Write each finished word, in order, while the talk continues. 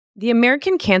The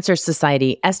American Cancer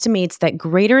Society estimates that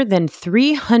greater than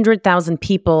 300,000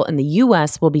 people in the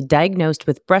U.S. will be diagnosed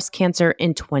with breast cancer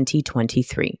in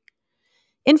 2023.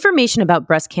 Information about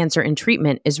breast cancer and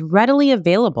treatment is readily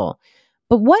available,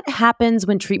 but what happens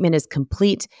when treatment is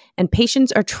complete and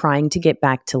patients are trying to get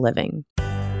back to living?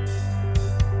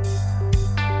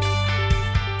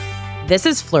 This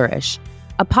is Flourish,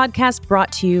 a podcast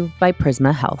brought to you by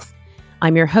Prisma Health.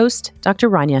 I'm your host,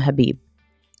 Dr. Rania Habib.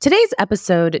 Today's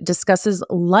episode discusses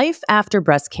life after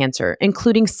breast cancer,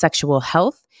 including sexual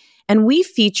health, and we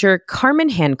feature Carmen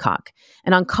Hancock,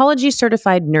 an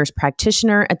oncology-certified nurse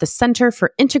practitioner at the Center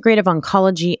for Integrative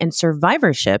Oncology and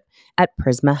Survivorship at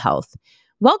Prisma Health.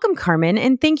 Welcome, Carmen,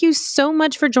 and thank you so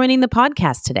much for joining the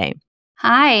podcast today.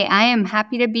 Hi, I am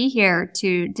happy to be here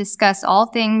to discuss all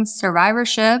things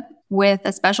survivorship with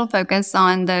a special focus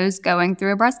on those going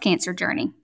through a breast cancer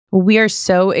journey. We are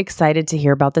so excited to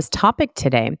hear about this topic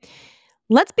today.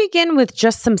 Let's begin with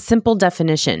just some simple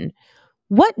definition.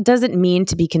 What does it mean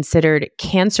to be considered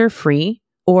cancer-free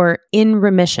or in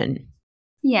remission?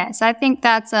 Yes, I think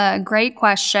that's a great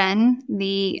question.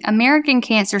 The American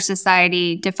Cancer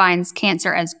Society defines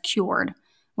cancer as cured,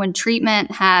 when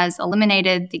treatment has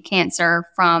eliminated the cancer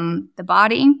from the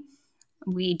body.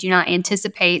 We do not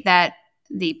anticipate that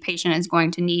the patient is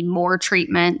going to need more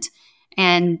treatment,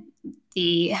 and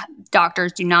the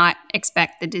doctors do not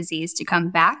expect the disease to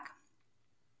come back.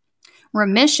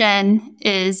 Remission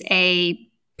is a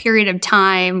period of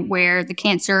time where the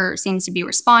cancer seems to be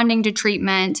responding to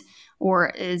treatment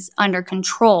or is under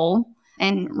control.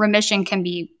 And remission can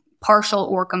be partial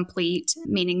or complete,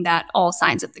 meaning that all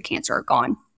signs of the cancer are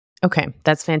gone. Okay,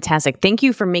 that's fantastic. Thank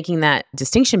you for making that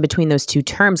distinction between those two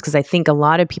terms, because I think a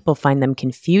lot of people find them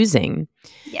confusing.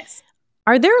 Yes.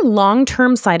 Are there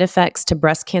long-term side effects to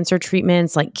breast cancer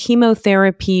treatments like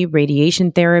chemotherapy,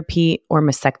 radiation therapy, or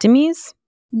mastectomies?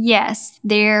 Yes,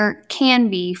 there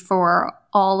can be for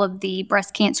all of the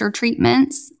breast cancer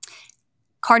treatments.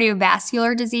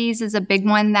 Cardiovascular disease is a big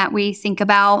one that we think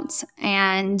about,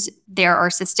 and there are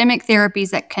systemic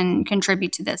therapies that can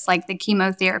contribute to this, like the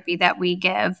chemotherapy that we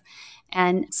give,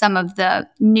 and some of the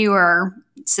newer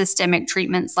systemic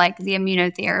treatments like the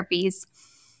immunotherapies.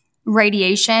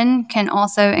 Radiation can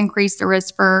also increase the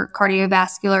risk for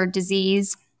cardiovascular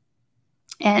disease.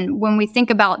 And when we think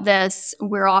about this,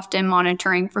 we're often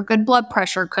monitoring for good blood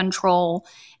pressure control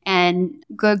and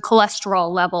good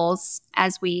cholesterol levels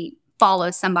as we follow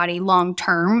somebody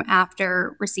long-term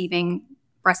after receiving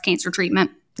breast cancer treatment.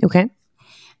 Okay.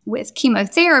 With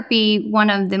chemotherapy,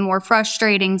 one of the more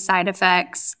frustrating side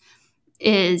effects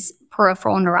is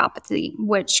peripheral neuropathy,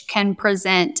 which can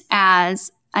present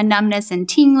as a numbness and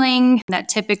tingling that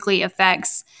typically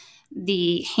affects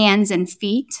the hands and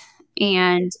feet.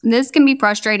 And this can be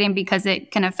frustrating because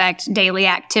it can affect daily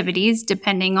activities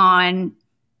depending on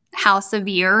how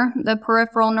severe the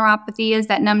peripheral neuropathy is,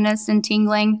 that numbness and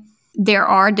tingling. There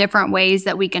are different ways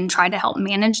that we can try to help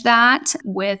manage that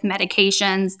with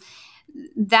medications.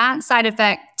 That side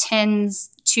effect tends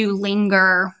to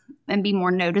linger and be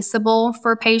more noticeable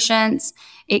for patients.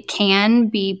 It can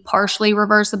be partially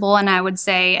reversible, and I would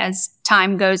say as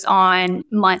time goes on,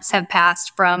 months have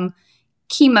passed from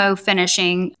chemo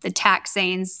finishing, the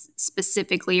taxanes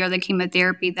specifically, or the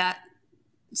chemotherapy that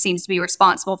seems to be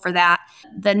responsible for that,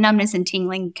 the numbness and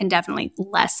tingling can definitely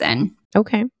lessen.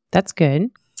 Okay, that's good.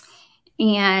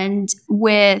 And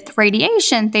with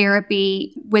radiation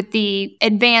therapy, with the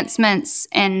advancements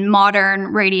in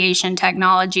modern radiation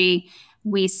technology,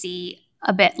 we see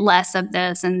a bit less of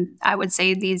this. And I would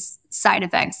say these side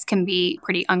effects can be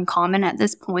pretty uncommon at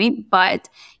this point, but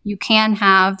you can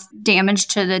have damage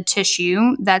to the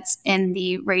tissue that's in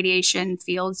the radiation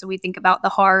field. So we think about the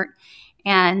heart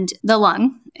and the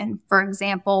lung. And for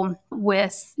example,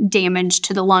 with damage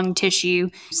to the lung tissue,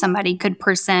 somebody could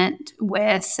present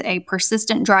with a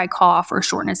persistent dry cough or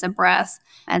shortness of breath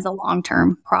as a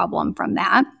long-term problem from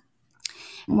that.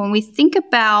 When we think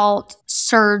about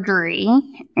surgery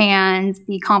and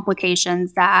the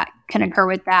complications that can occur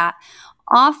with that,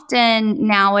 often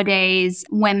nowadays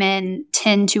women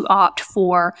tend to opt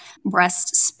for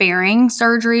breast-sparing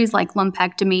surgeries like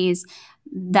lumpectomies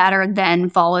that are then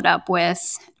followed up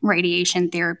with radiation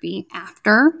therapy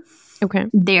after. Okay.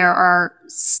 There are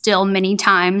still many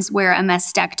times where a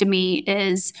mastectomy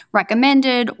is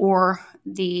recommended or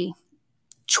the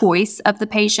choice of the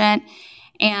patient.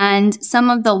 And some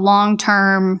of the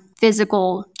long-term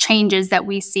physical changes that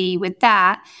we see with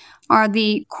that are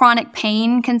the chronic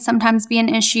pain can sometimes be an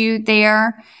issue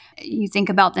there. You think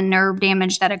about the nerve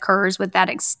damage that occurs with that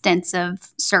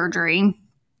extensive surgery.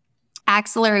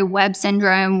 Axillary web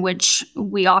syndrome, which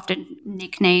we often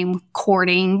nickname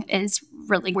cording, is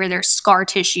really where there's scar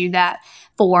tissue that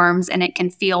forms, and it can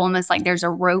feel almost like there's a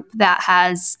rope that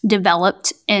has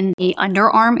developed in the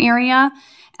underarm area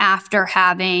after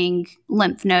having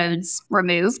lymph nodes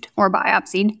removed or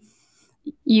biopsied.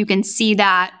 You can see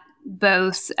that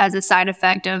both as a side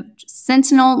effect of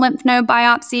sentinel lymph node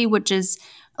biopsy, which is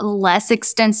less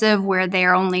extensive, where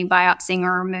they're only biopsying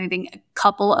or removing a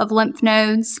couple of lymph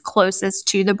nodes closest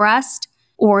to the breast,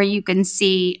 or you can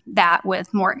see that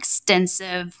with more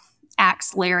extensive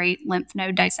axillary lymph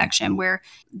node dissection, where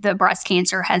the breast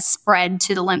cancer has spread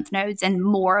to the lymph nodes and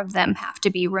more of them have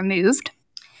to be removed.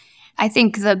 I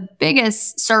think the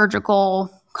biggest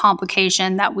surgical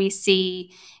complication that we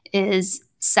see is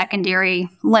secondary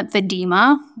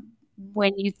lymphedema.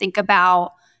 When you think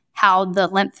about how the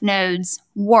lymph nodes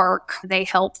work, they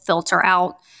help filter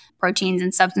out proteins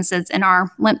and substances in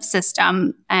our lymph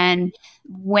system. And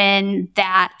when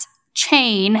that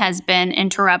chain has been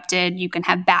interrupted, you can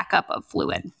have backup of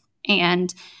fluid.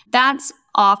 And that's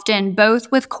often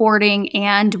both with cording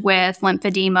and with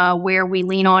lymphedema, where we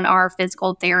lean on our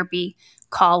physical therapy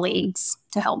colleagues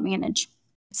to help manage.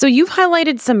 So you've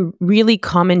highlighted some really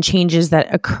common changes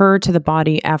that occur to the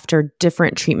body after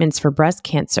different treatments for breast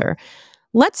cancer.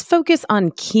 Let's focus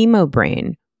on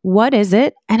chemobrain. What is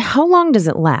it and how long does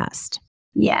it last?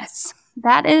 Yes,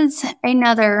 that is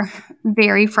another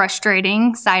very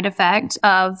frustrating side effect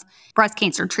of breast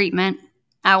cancer treatment.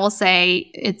 I will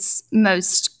say it's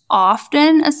most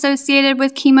often associated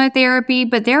with chemotherapy,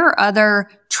 but there are other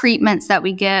treatments that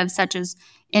we give, such as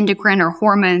endocrine or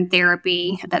hormone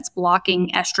therapy that's blocking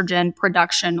estrogen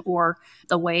production or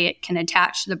the way it can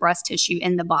attach to the breast tissue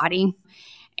in the body.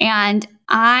 And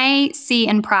I see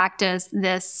in practice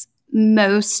this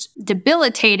most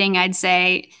debilitating, I'd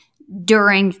say,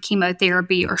 during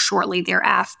chemotherapy or shortly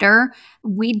thereafter.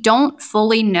 We don't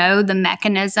fully know the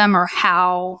mechanism or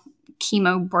how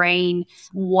chemobrain,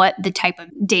 what the type of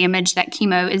damage that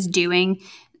chemo is doing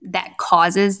that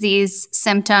causes these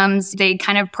symptoms. They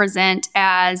kind of present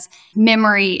as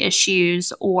memory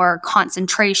issues or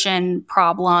concentration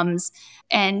problems,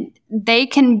 and they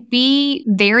can be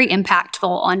very impactful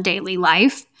on daily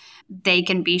life. They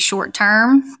can be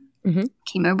short-term.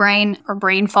 Chemobrain or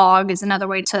brain fog is another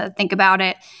way to think about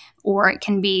it, or it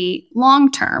can be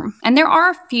long-term. And there are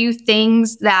a few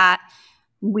things that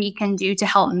we can do to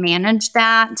help manage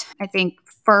that. I think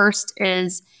first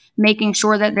is making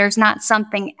sure that there's not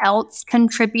something else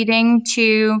contributing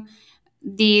to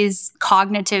these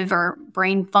cognitive or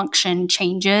brain function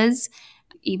changes.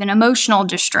 Even emotional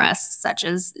distress, such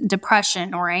as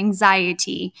depression or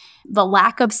anxiety, the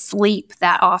lack of sleep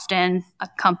that often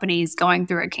accompanies going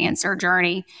through a cancer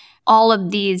journey. All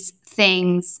of these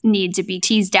things need to be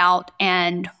teased out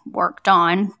and worked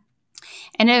on.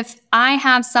 And if I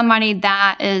have somebody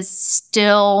that is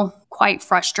still quite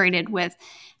frustrated with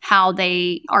how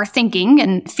they are thinking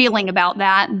and feeling about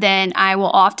that, then I will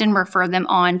often refer them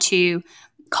on to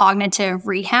cognitive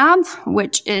rehab,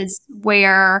 which is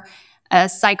where a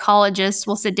psychologist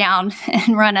will sit down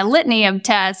and run a litany of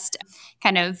tests,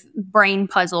 kind of brain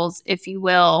puzzles, if you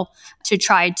will, to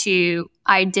try to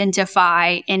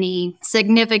identify any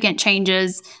significant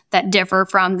changes that differ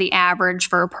from the average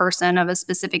for a person of a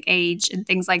specific age and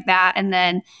things like that, and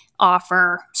then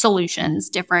offer solutions,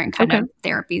 different kind of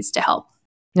therapies to help.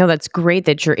 No, that's great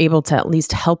that you're able to at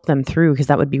least help them through, because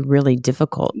that would be really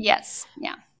difficult. Yes.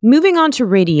 Yeah. Moving on to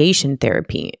radiation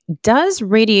therapy. Does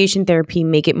radiation therapy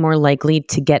make it more likely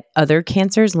to get other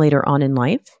cancers later on in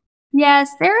life? Yes,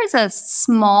 there is a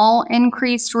small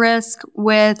increased risk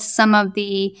with some of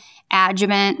the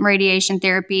adjuvant radiation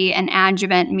therapy. And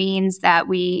adjuvant means that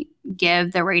we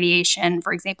give the radiation,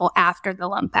 for example, after the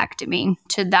lumpectomy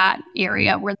to that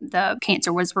area where the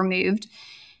cancer was removed.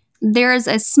 There's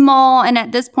a small, and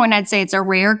at this point, I'd say it's a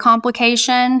rare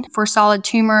complication for solid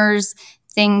tumors,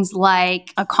 things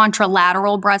like a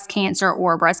contralateral breast cancer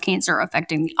or breast cancer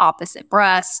affecting the opposite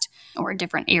breast or a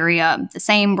different area of the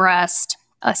same breast,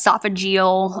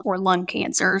 esophageal or lung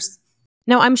cancers.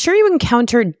 Now, I'm sure you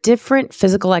encounter different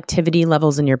physical activity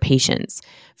levels in your patients.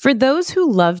 For those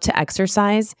who love to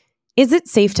exercise, is it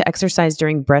safe to exercise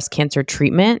during breast cancer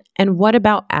treatment? And what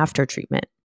about after treatment?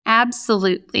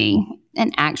 Absolutely.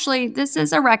 And actually, this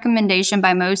is a recommendation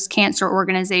by most cancer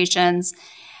organizations.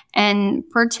 And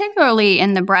particularly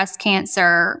in the breast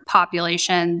cancer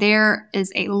population, there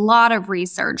is a lot of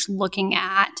research looking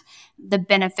at the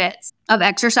benefits of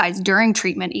exercise during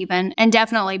treatment even, and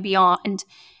definitely beyond.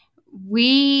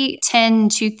 We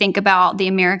tend to think about the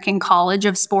American College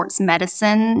of Sports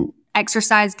Medicine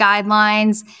exercise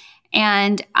guidelines,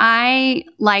 And I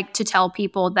like to tell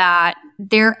people that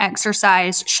their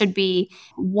exercise should be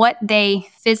what they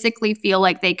physically feel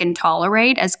like they can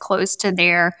tolerate, as close to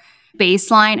their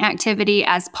baseline activity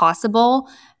as possible.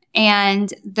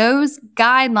 And those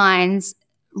guidelines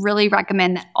really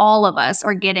recommend that all of us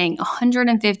are getting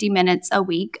 150 minutes a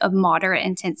week of moderate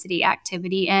intensity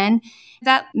activity in.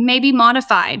 That may be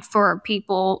modified for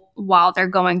people while they're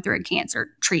going through a cancer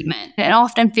treatment. It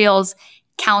often feels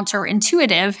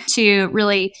counterintuitive to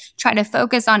really try to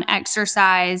focus on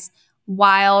exercise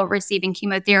while receiving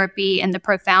chemotherapy and the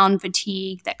profound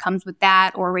fatigue that comes with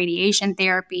that, or radiation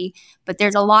therapy. But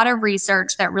there's a lot of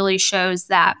research that really shows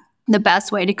that the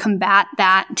best way to combat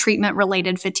that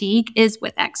treatment-related fatigue is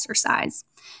with exercise.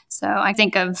 So I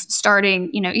think of starting,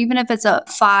 even if it's a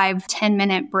 5-10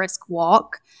 minute brisk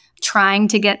walk, trying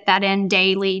to get that in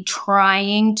daily,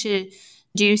 trying to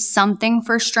do something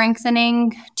for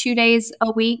strengthening 2 days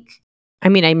a week. I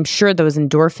mean, I'm sure those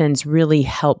endorphins really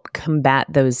help combat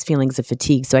those feelings of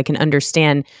fatigue. So I can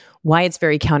understand why it's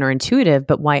very counterintuitive,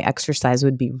 but why exercise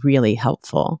would be really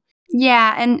helpful.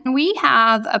 Yeah, and we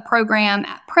have a program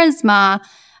at Prisma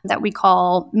that we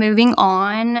call Moving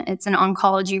On. It's an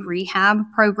oncology rehab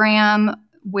program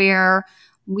where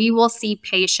we will see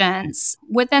patients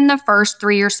within the first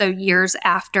 3 or so years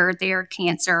after their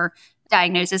cancer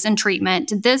diagnosis and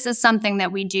treatment. This is something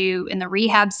that we do in the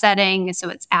rehab setting. So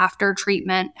it's after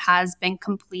treatment has been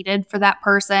completed for that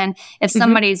person. If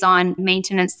somebody's on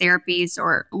maintenance therapies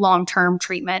or long-term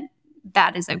treatment,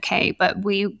 that is okay. But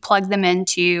we plug them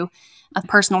into a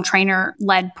personal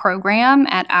trainer-led program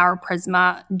at our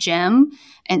Prisma gym.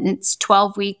 And it's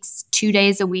 12 weeks, 2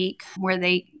 days a week, where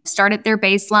they start at their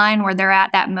baseline, where they're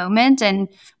at that moment, and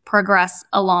progress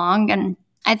along. And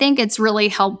I think it's really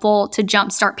helpful to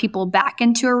jumpstart people back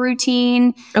into a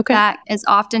routine that is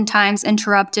oftentimes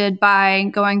interrupted by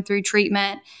going through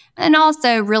treatment, and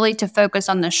also really to focus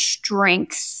on the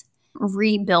strengths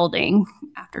rebuilding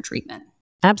after treatment.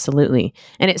 Absolutely.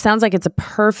 And it sounds like it's a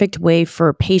perfect way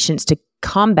for patients to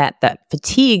combat that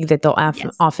fatigue that they'll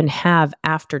often have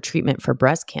after treatment for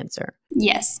breast cancer.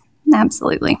 Yes,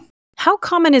 absolutely. How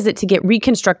common is it to get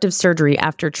reconstructive surgery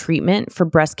after treatment for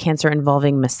breast cancer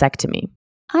involving mastectomy?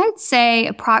 I'd say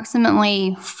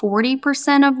approximately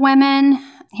 40% of women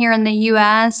here in the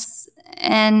U.S.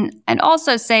 And I'd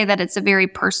also say that it's a very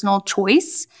personal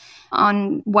choice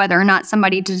on whether or not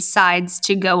somebody decides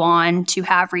to go on to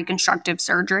have reconstructive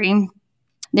surgery.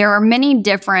 There are many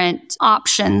different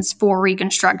options for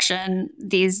reconstruction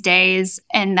these days,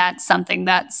 and that's something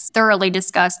that's thoroughly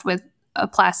discussed with a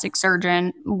plastic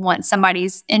surgeon once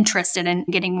somebody's interested in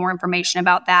getting more information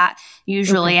about that,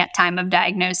 usually at time of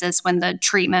diagnosis when the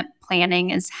treatment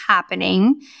planning is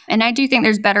happening. And I do think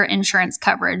there's better insurance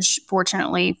coverage,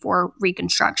 fortunately, for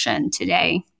reconstruction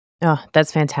today. Oh,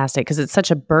 that's fantastic, because it's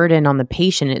such a burden on the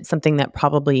patient. It's something that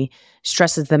probably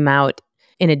stresses them out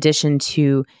in addition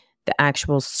to the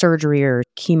actual surgery or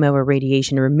chemo or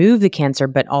radiation to remove the cancer,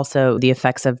 but also the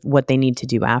effects of what they need to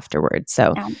do afterwards.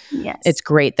 So It's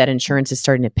great that insurance is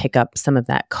starting to pick up some of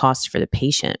that cost for the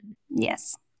patient.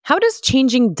 Yes. How does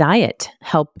changing diet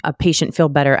help a patient feel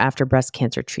better after breast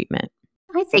cancer treatment?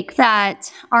 I think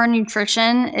that our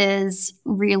nutrition is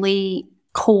really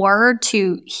core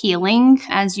to healing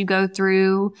as you go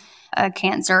through a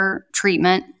cancer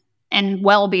treatment and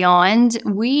well beyond.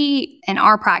 We, in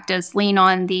our practice, lean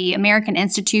on the American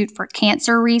Institute for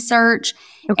Cancer Research,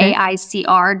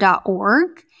 AICR.org,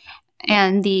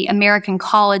 and the American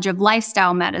College of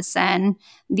Lifestyle Medicine.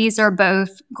 These are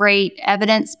both great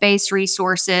evidence-based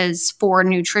resources for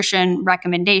nutrition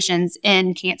recommendations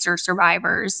in cancer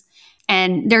survivors.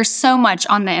 And there's so much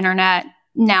on the internet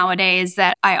nowadays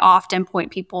that I often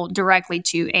point people directly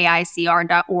to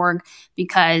AICR.org,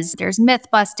 because there's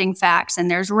myth-busting facts and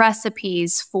there's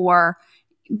recipes for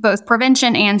both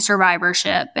prevention and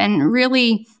survivorship. And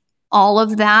really, all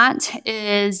of that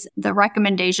is the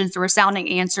recommendations. The resounding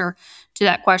answer to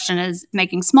that question is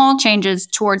making small changes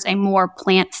towards a more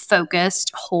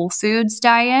plant-focused whole foods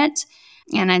diet.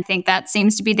 And I think that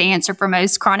seems to be the answer for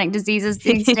most chronic diseases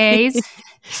these days.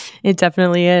 It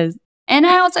definitely is. And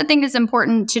I also think it's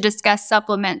important to discuss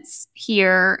supplements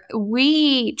here.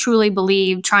 We truly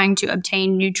believe trying to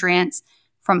obtain nutrients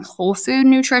from whole food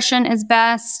nutrition is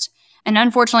best. And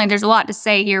unfortunately, there's a lot to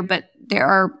say here, but there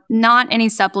are not any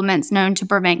supplements known to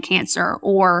prevent cancer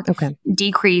or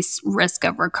decrease risk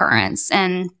of recurrence.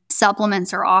 And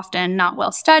supplements are often not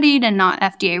well studied and not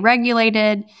FDA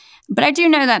regulated. But I do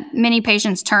know that many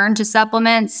patients turn to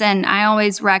supplements, and I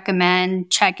always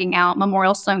recommend checking out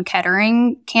Memorial Sloan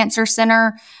Kettering Cancer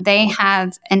Center. They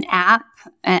have an app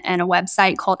and a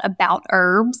website called About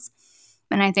Herbs.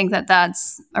 And I think that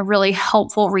that's a really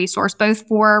helpful resource, both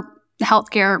for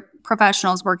healthcare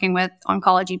professionals working with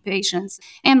oncology patients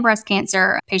and breast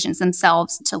cancer patients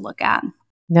themselves to look at.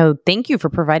 No, thank you for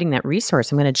providing that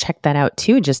resource. I'm going to check that out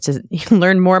too, just to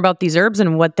learn more about these herbs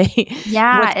and what's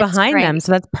It's behind great. them.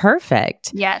 So that's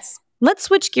perfect. Yes. Let's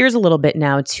switch gears a little bit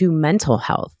now to mental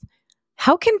health.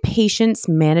 How can patients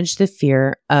manage the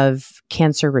fear of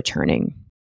cancer returning?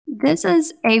 This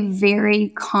is a very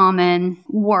common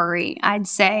worry, I'd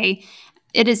say.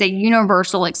 It is a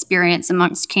universal experience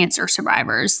amongst cancer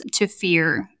survivors to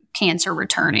fear cancer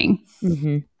returning.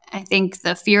 Mm-hmm. I think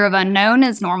the fear of unknown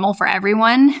is normal for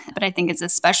everyone, but I think it's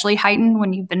especially heightened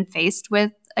when you've been faced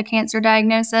with a cancer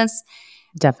diagnosis.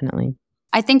 Definitely.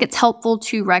 I think it's helpful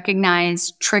to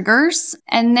recognize triggers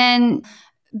and then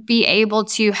be able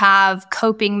to have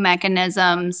coping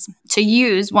mechanisms to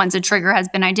use once a trigger has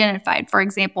been identified. For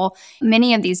example,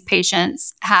 many of these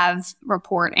patients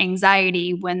report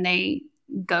anxiety when they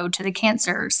go to the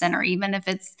cancer center, even if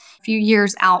it's a few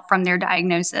years out from their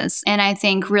diagnosis. And I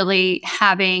think really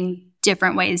having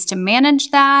different ways to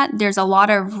manage that. There's a lot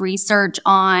of research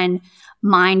on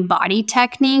mind-body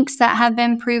techniques that have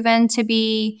been proven to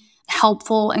be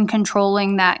helpful in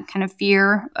controlling that kind of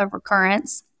fear of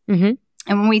recurrence. Mm-hmm.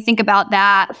 And when we think about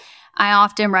that, I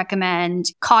often recommend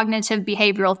cognitive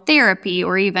behavioral therapy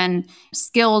or even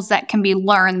skills that can be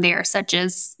learned there, such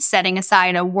as setting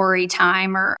aside a worry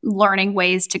time or learning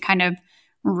ways to kind of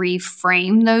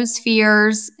reframe those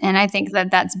fears. And I think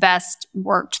that that's best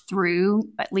worked through,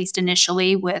 at least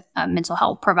initially, with a mental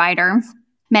health provider.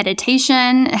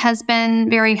 Meditation has been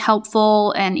very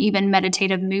helpful, and even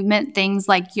meditative movement, things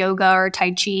like yoga or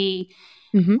Tai Chi,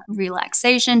 Mm-hmm.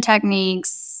 relaxation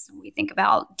techniques. We think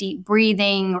about deep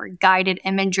breathing or guided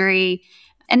imagery.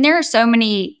 And there are so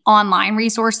many online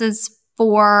resources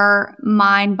for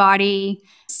mind-body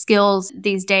skills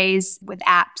these days with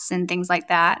apps and things like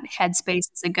that. Headspace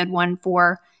is a good one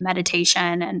for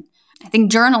meditation. And I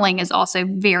think journaling is also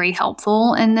very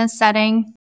helpful in this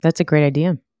setting. That's a great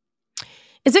idea.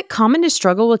 Is it common to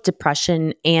struggle with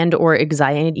depression and or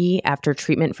anxiety after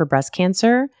treatment for breast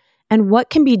cancer? And what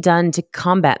can be done to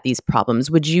combat these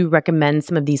problems? Would you recommend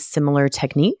some of these similar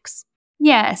techniques?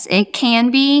 Yes, it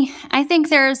can be. I think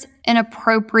there's an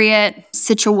appropriate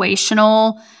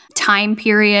situational time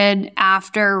period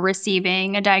after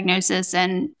receiving a diagnosis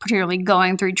and particularly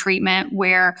going through treatment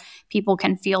where people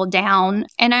can feel down.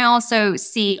 And I also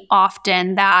see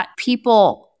often that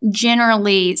people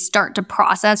generally start to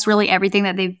process really everything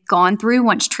that they've gone through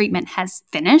once treatment has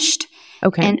finished.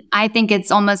 Okay. And I think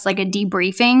it's almost like a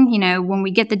debriefing. You know, when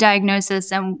we get the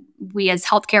diagnosis and we as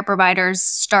healthcare providers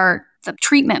start the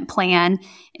treatment plan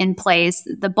in place,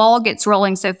 the ball gets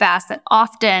rolling so fast that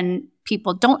often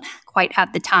people don't quite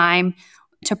have the time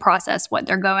to process what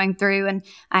they're going through. And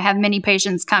I have many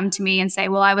patients come to me and say,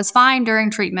 well, I was fine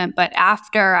during treatment, but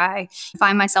after I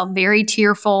find myself very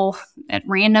tearful at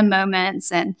random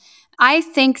moments. And I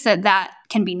think that that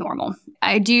can be normal.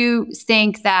 I do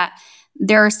think that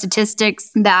there are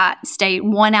statistics that state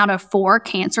 1 out of 4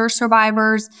 cancer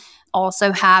survivors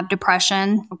also have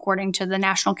depression, according to the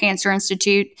National Cancer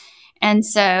Institute. And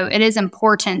so it is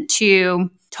important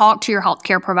to talk to your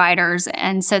healthcare providers,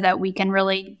 and so that we can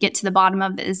really get to the bottom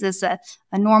of, is this a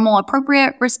normal,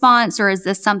 appropriate response, or is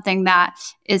this something that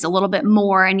is a little bit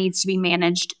more and needs to be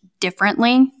managed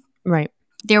differently? Right.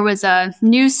 There was a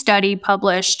new study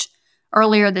published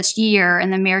earlier this year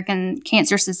in the American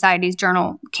Cancer Society's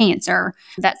journal Cancer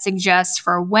that suggests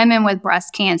for women with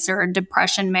breast cancer,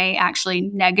 depression may actually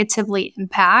negatively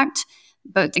impact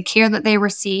both the care that they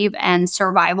receive and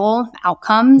survival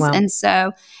outcomes. Wow. And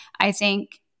so I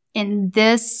think in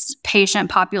this patient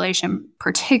population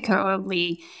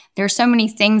particularly, there's so many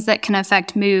things that can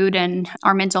affect mood and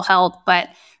our mental health, but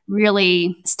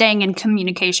really staying in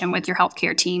communication with your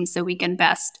healthcare team so we can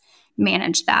best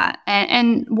manage that.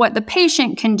 And what the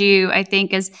patient can do, I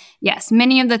think, is, yes,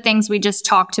 many of the things we just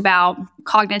talked about.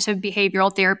 Cognitive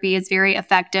behavioral therapy is very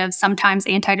effective. Sometimes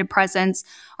antidepressants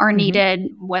are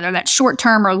needed, whether that's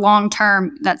short-term or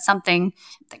long-term. That's something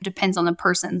that depends on the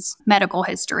person's medical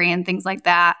history and things like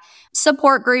that.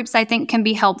 Support groups, I think, can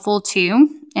be helpful too.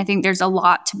 I think there's a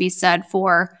lot to be said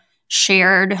for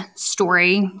shared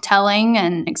storytelling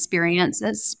and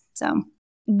experiences. So,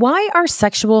 why are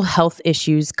sexual health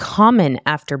issues common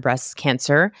after breast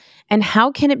cancer, and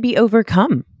how can it be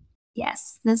overcome?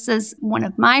 yes, this is one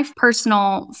of my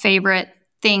personal favorite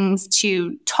things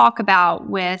to talk about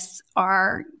with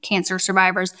our cancer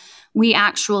survivors. We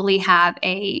actually have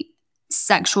a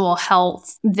sexual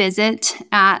health visit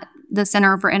at the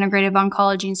Center for Integrative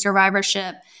Oncology and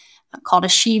Survivorship called a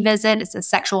She Visit. It's a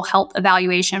sexual health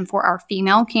evaluation for our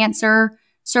female cancer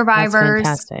survivors.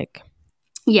 That's fantastic.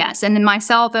 Yes. And then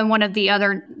myself and one of the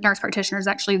other nurse practitioners,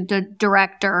 actually the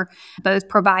director, both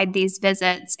provide these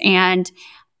visits. And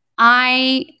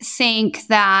I think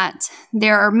that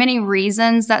there are many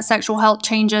reasons that sexual health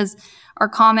changes are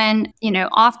common.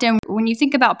 Often when you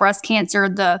think about breast cancer,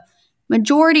 the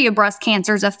majority of breast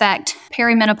cancers affect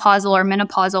perimenopausal or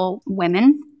menopausal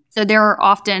women. So there are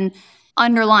often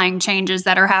underlying changes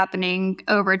that are happening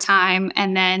over time.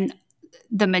 And then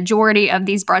the majority of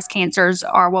these breast cancers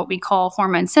are what we call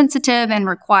hormone sensitive and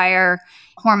require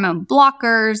hormone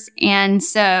blockers. And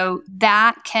so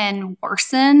that can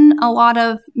worsen a lot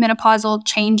of menopausal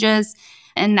changes.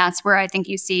 And that's where I think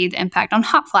you see the impact on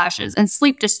hot flashes and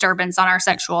sleep disturbance on our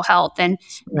sexual health and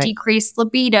decreased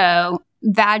libido.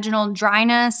 Vaginal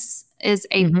dryness is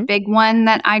a big one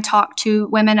that I talk to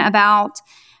women about.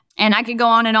 And I could go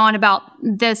on and on about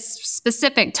this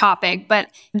specific topic,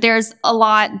 but there's a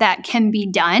lot that can be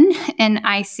done. And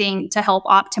I think to help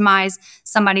optimize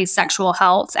somebody's sexual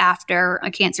health after a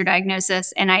cancer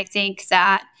diagnosis. And I think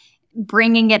that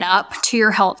bringing it up to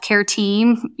your healthcare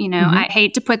team, I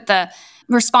hate to put the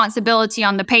responsibility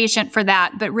on the patient for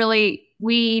that, but really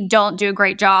we don't do a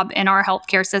great job in our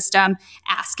healthcare system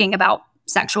asking about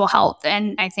sexual health.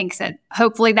 And I think that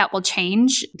hopefully that will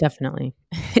change. Definitely.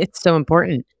 It's so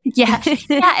important. Yeah.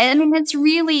 I mean, it's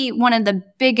really one of the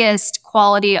biggest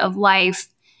quality of life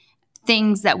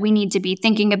things that we need to be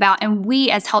thinking about. And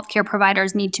we as healthcare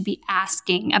providers need to be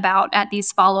asking about at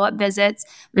these follow-up visits.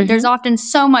 But there's often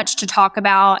so much to talk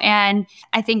about. And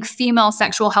I think female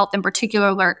sexual health in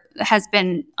particular has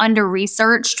been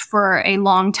under-researched for a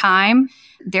long time.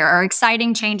 There are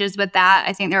exciting changes with that.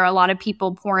 I think there are a lot of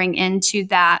people pouring into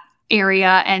that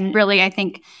area. And really, I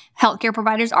think healthcare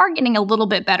providers are getting a little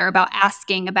bit better about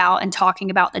asking about and talking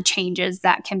about the changes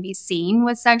that can be seen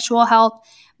with sexual health.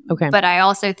 Okay. But I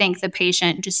also think the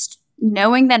patient just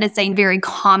knowing that it's a very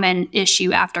common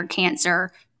issue after cancer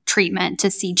treatment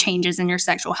to see changes in your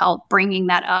sexual health, bringing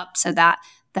that up so that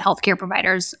the healthcare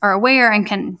providers are aware and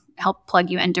can help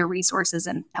plug you into resources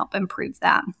and help improve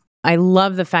that. I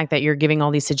love the fact that you're giving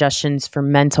all these suggestions for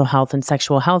mental health and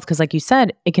sexual health, because like you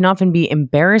said, it can often be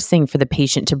embarrassing for the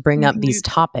patient to bring up these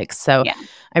topics. So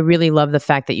I really love the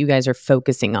fact that you guys are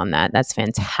focusing on that. That's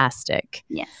fantastic.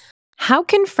 Yes. How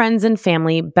can friends and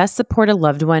family best support a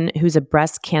loved one who's a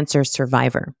breast cancer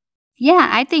survivor? Yeah,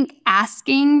 I think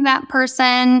asking that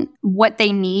person what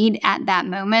they need at that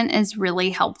moment is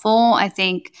really helpful. I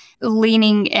think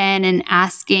leaning in and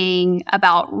asking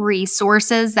about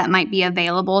resources that might be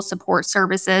available, support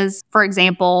services. For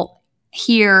example,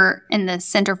 here in the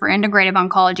Center for Integrative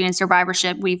Oncology and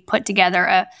Survivorship, we've put together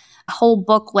a whole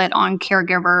booklet on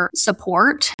caregiver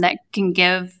support that can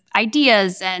give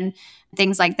ideas and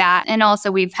things like that. And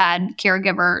also we've had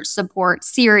caregiver support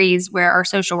series where our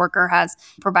social worker has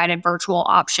provided virtual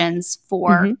options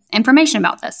for information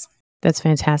about this. That's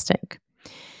fantastic.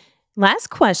 Last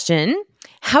question.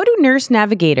 How do nurse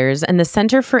navigators and the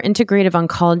Center for Integrative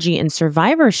Oncology and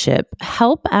Survivorship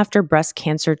help after breast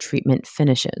cancer treatment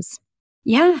finishes?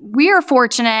 Yeah, we are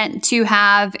fortunate to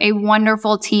have a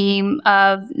wonderful team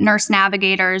of nurse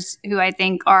navigators who I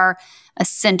think are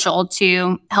essential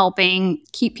to helping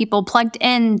keep people plugged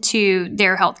into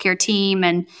their healthcare team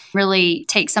and really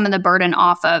take some of the burden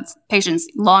off of patients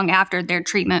long after their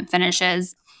treatment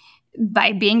finishes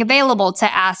by being available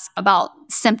to ask about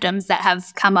symptoms that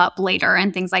have come up later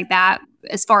and things like that.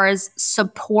 As far as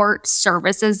support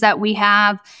services that we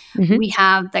have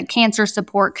the Cancer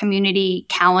Support Community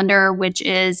Calendar, which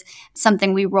is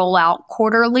something we roll out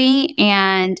quarterly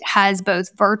and has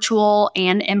both virtual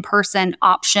and in-person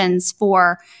options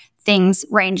for things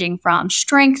ranging from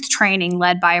strength training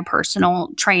led by a personal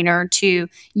trainer to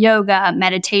yoga,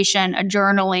 meditation, a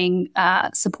journaling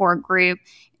support group.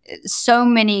 So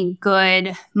many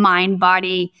good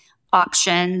mind-body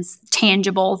options,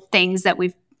 tangible things that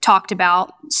we've talked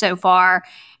about so far.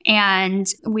 And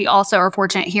we also are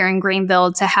fortunate here in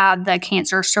Greenville to have the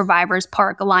Cancer Survivors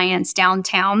Park Alliance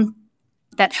downtown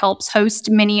that helps host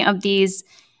many of these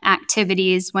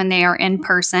activities when they are in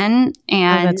person.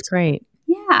 And that's great.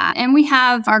 Yeah. And we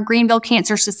have our Greenville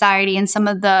Cancer Society, and some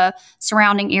of the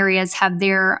surrounding areas have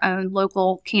their own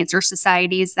local cancer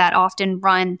societies that often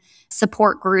run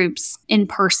support groups in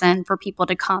person for people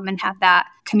to come and have that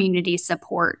community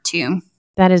support too.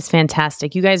 That is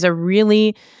fantastic. You guys are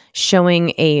really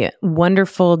showing a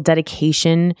wonderful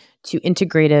dedication to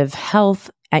integrative health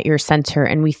at your center.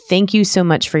 And we thank you so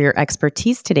much for your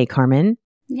expertise today, Carmen.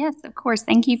 Yes, of course.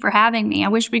 Thank you for having me. I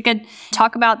wish we could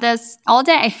talk about this all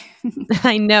day.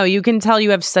 I know. You can tell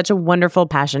you have such a wonderful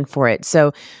passion for it.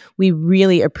 So we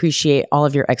really appreciate all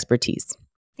of your expertise.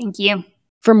 Thank you.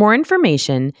 For more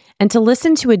information and to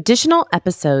listen to additional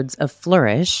episodes of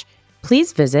Flourish,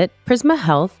 please visit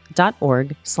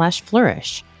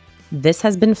prismahealth.org/flourish. This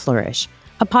has been Flourish,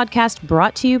 a podcast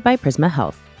brought to you by Prisma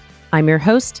Health. I'm your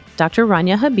host, Dr.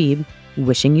 Rania Habib,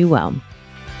 wishing you well.